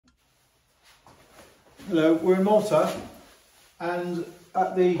Hello, we're in Malta and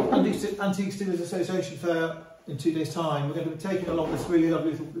at the Antiques Dealers Association Fair in 2 days' time we're going to be taking along this really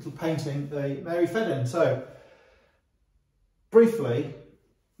lovely little painting, the Mary Fedden. So, briefly,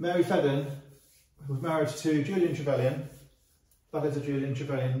 Mary Fedden was married to Julian Trevelyan. That is a Julian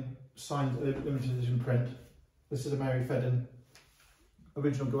Trevelyan signed limited edition print. This is a Mary Fedden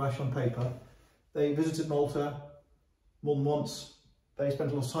original gouache on paper. They visited Malta more than once. They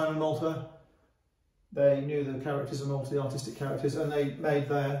spent a lot of time in Malta. They knew the characters of Malta, the artistic characters, and they made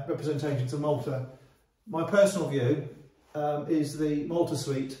their representations of Malta. My personal view is the Malta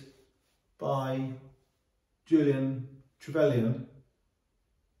suite by Julian Trevelyan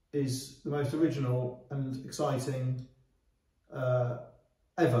is the most original and exciting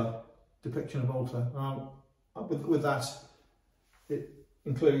ever depiction of Malta. Now, with that, it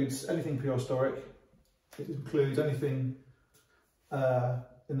includes anything prehistoric, it includes anything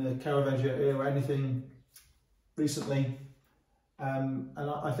in the Caravaggio era, anything recently, and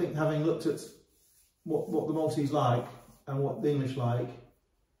I think having looked at what the Maltese like and what the English like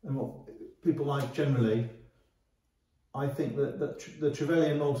and what people like generally, I think that the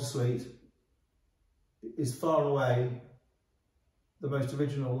Trevelyan Malta suite is far and away the most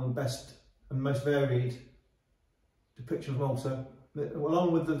original and best and most varied depiction of Malta,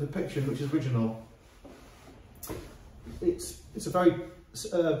 along with the depiction which is original. It's a very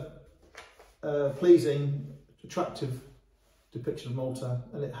pleasing, attractive depiction of Malta,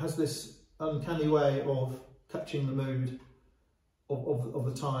 and it has this uncanny way of catching the mood of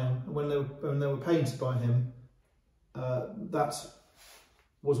the time. And when they were painted by him, that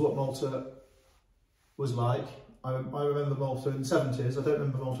was what Malta was like. I remember Malta in the 70s. I don't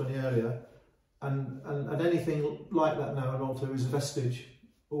remember Malta any earlier, and anything like that now in Malta is a vestige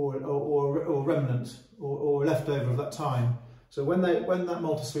or remnant or leftover of that time. So when that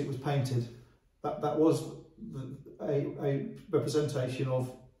Malta suite was painted, that was a representation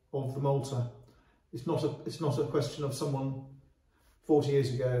of the Malta. It's not a question of someone 40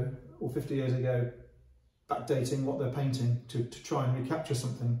 years ago or 50 years ago backdating what they're painting to try and recapture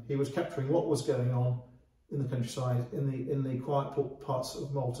something. He was capturing what was going on in the countryside, in the quiet parts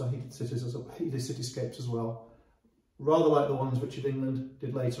of Malta. He did cityscapes as well, rather like the ones Richard England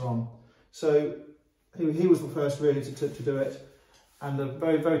did later on. So he was the first really to do it, and they're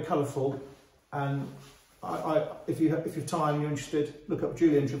very, very colourful. And if you have time, you're interested, look up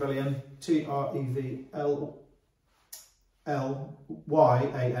Julian Trevelyan, Trevelyan,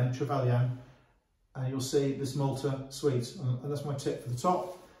 Trevelyan, and you'll see this Malta suite. And that's my tip for the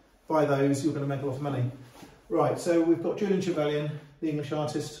top. Buy those, you're going to make a lot of money. Right, so we've got Julian Trevelyan, the English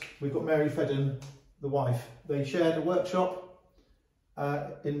artist. We've got Mary Fedden, the wife. They shared a workshop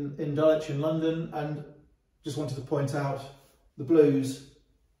in Dulwich in London, and just wanted to point out the blues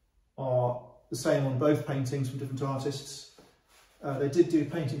are the same on both paintings from different artists. They did do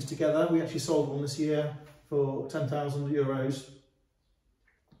paintings together. We actually sold one this year for €10,000,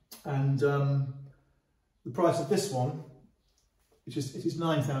 and the price of this one, it is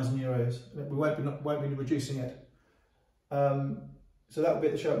 €9,000. We won't be reducing it. So that will be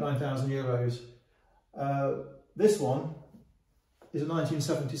at the show at €9,000. This one is a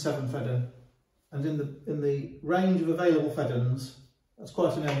 1977 Fedden, and in the range of available Feddens, that's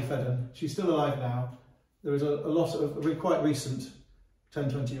quite an early Fedden. She's still alive now. There is a lot of quite recent 10,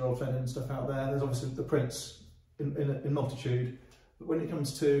 20-year-old Fedden stuff out there. There's obviously the prints in multitude, but when it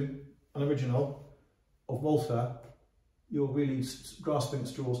comes to an original of Malta, you're really grasping at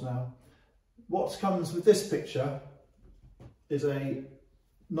straws now. What comes with this picture is a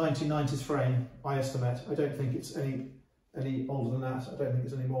 1990s frame, I estimate. I don't think it's any older than that. I don't think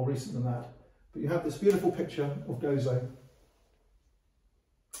it's any more recent than that. But you have this beautiful picture of Gozo.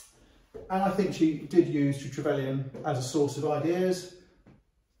 And I think she did use Trevelyan as a source of ideas.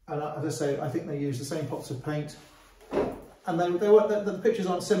 And as I say, I think they used the same pots of paint. And the pictures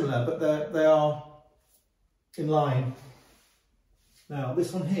aren't similar, but they are in line. Now,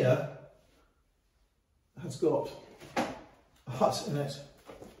 this one here has got a hut in it,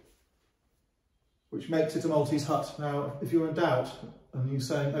 which makes it a Maltese hut. Now, if you're in doubt and you're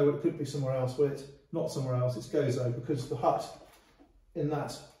saying, oh, it could be somewhere else, well, it's not somewhere else, it's Gozo, because the hut in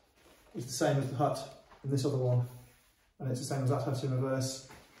that is the same as the hut in this other one, and it's the same as that hut in reverse.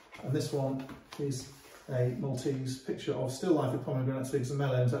 And this one is a Maltese picture of still life with pomegranates, figs and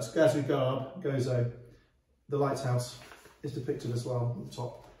melons. That's Gozo. The lighthouse is depicted as well at the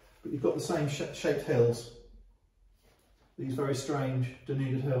top. But you've got the same shaped hills, these very strange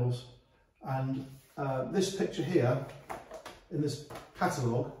denuded hills. And this picture here, in this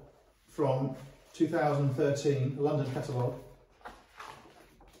catalogue from 2013, a London catalogue,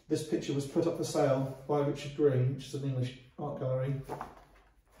 This picture was put up for sale by Richard Green, which is an English art gallery.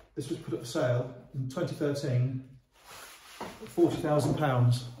 This was put up for sale in 2013,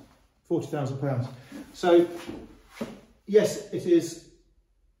 £40,000. £40,000. So, yes, it is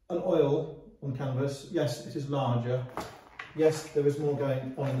an oil on canvas. Yes, it is larger. Yes, there is more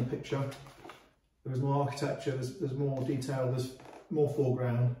going on in the picture. There is more architecture, there's more detail, there's more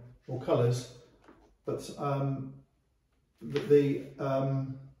foreground, more colours. But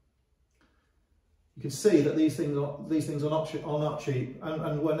you can see that these things are not cheap,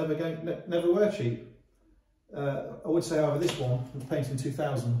 and were never were cheap. I would say, however, this one was painted in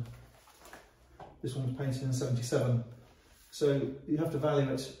 2000. This one was painted in 77. So you have to value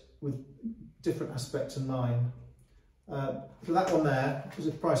it with different aspects in mind. For that one there was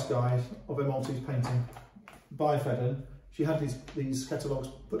a price guide of a Maltese painting by Fedden. She had these catalogues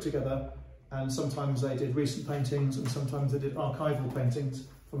put together, and sometimes they did recent paintings and sometimes they did archival paintings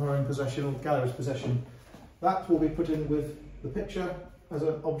from her own possession or gallery's possession. That will be put in with the picture as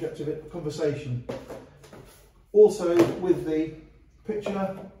an object of conversation. Also with the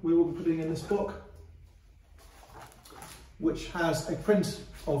picture we will be putting in this book, which has a print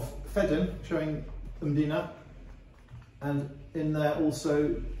of Fedden showing Undina, and in there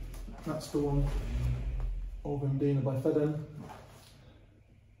also, that's the one of Undina by Fedden.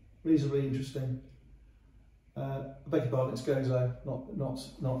 Reasonably interesting. I beg your pardon, it's Gozo, not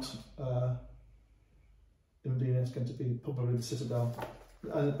Undina. It's going to be probably the Citadel.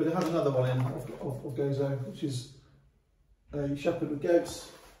 But it has another one in of Gozo, which is a shepherd with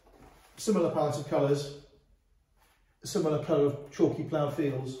goats. Similar palette of colours, similar colour of chalky ploughed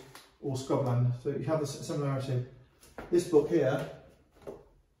fields or scrubland. So you have the similarity. This book here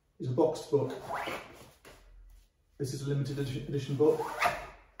is a boxed book. This is a limited edition book,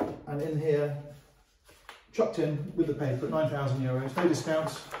 and in here, chucked in with the paper at €9,000, no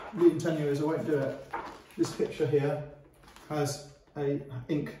discounts, leaving €10, I won't do it. This picture here has a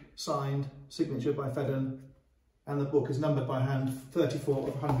ink signed signature by Fedden, and the book is numbered by hand 34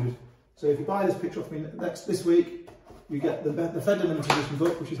 of 100. So if you buy this picture off me this week, you get the Fedden limited edition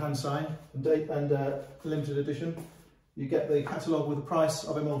book, which is hand signed and limited edition. You get the catalogue with the price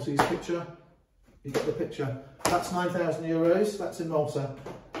of a Maltese picture. You get the picture. That's €9,000. That's in Malta.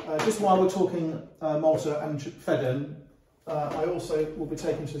 Just while we're talking Malta and Fedden, I also will be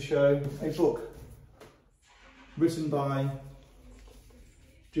taking to the show a book written by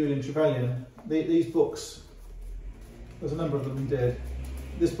Julian Trevelyan. These books, there's a number of them we did.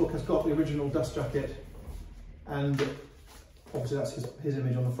 This book has got the original dust jacket, and obviously that's his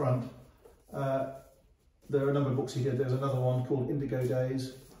image on the front. There are a number of books he did. There's another one called Indigo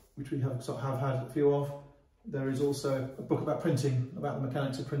Days, which we have had a few of. There is also a book about printing, about the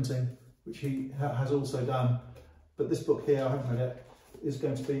mechanics of printing, which he has also done. But this book here, I haven't read it, is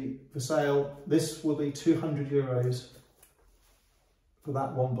going to be for sale. This will be €200 for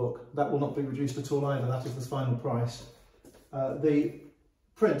that one book. That will not be reduced at all either. That is the final price. The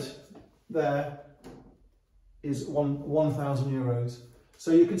print there is €1,000.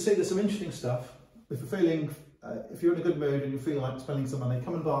 So you can see there's some interesting stuff. If you're in a good mood and you feel like spending some money,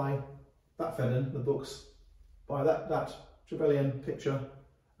 come and buy that Fedden, the books. Buy that Trevelyan picture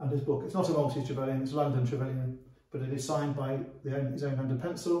and his book. It's not a Maltese Trevelyan, it's a London Trevelyan, but it is signed by his own hand and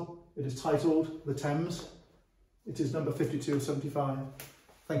pencil. It is titled The Thames. It is number 52 of 75.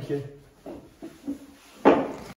 Thank you.